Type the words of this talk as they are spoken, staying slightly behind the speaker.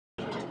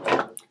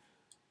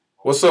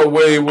What's up,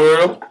 Wave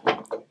World?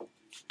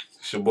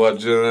 It's your boy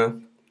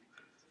John.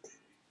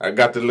 I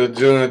got the little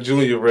John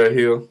Jr. right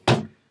here.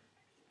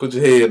 Put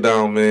your head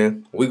down,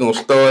 man. We gonna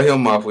start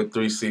him off with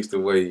 360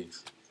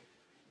 waves.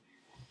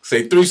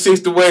 Say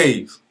 360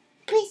 waves.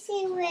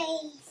 360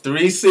 waves.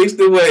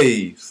 360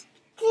 waves.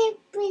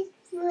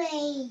 360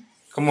 waves.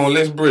 Come on,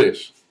 let's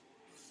brush.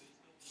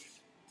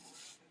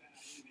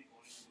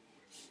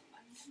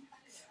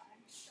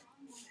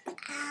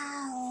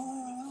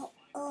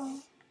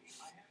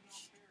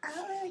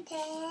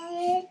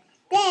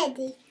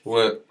 Daddy.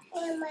 What?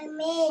 And my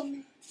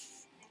man.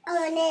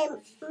 Oh,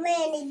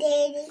 man,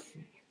 Daddy.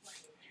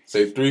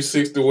 Say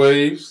 360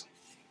 waves.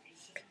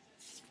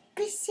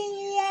 360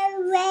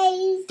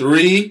 waves.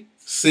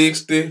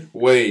 360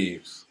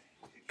 waves.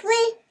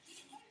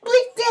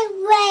 360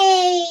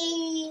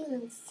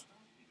 waves.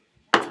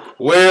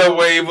 Well,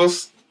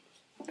 wavers.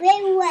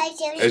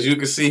 Waves. As you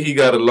can see, he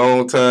got a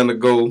long time to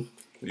go.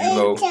 You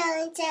know.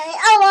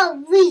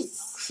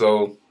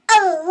 So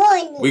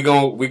we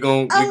gonna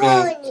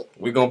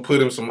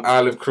put him some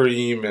olive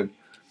cream and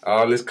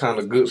all this kind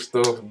of good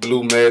stuff,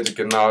 blue magic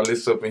and all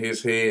this up in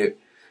his head.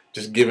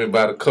 Just give him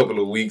about a couple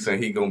of weeks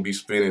and he gonna be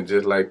spinning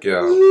just like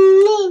y'all.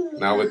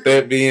 Now with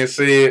that being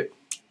said,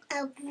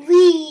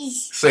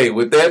 say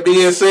with that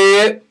being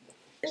said,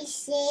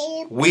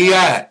 we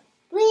out.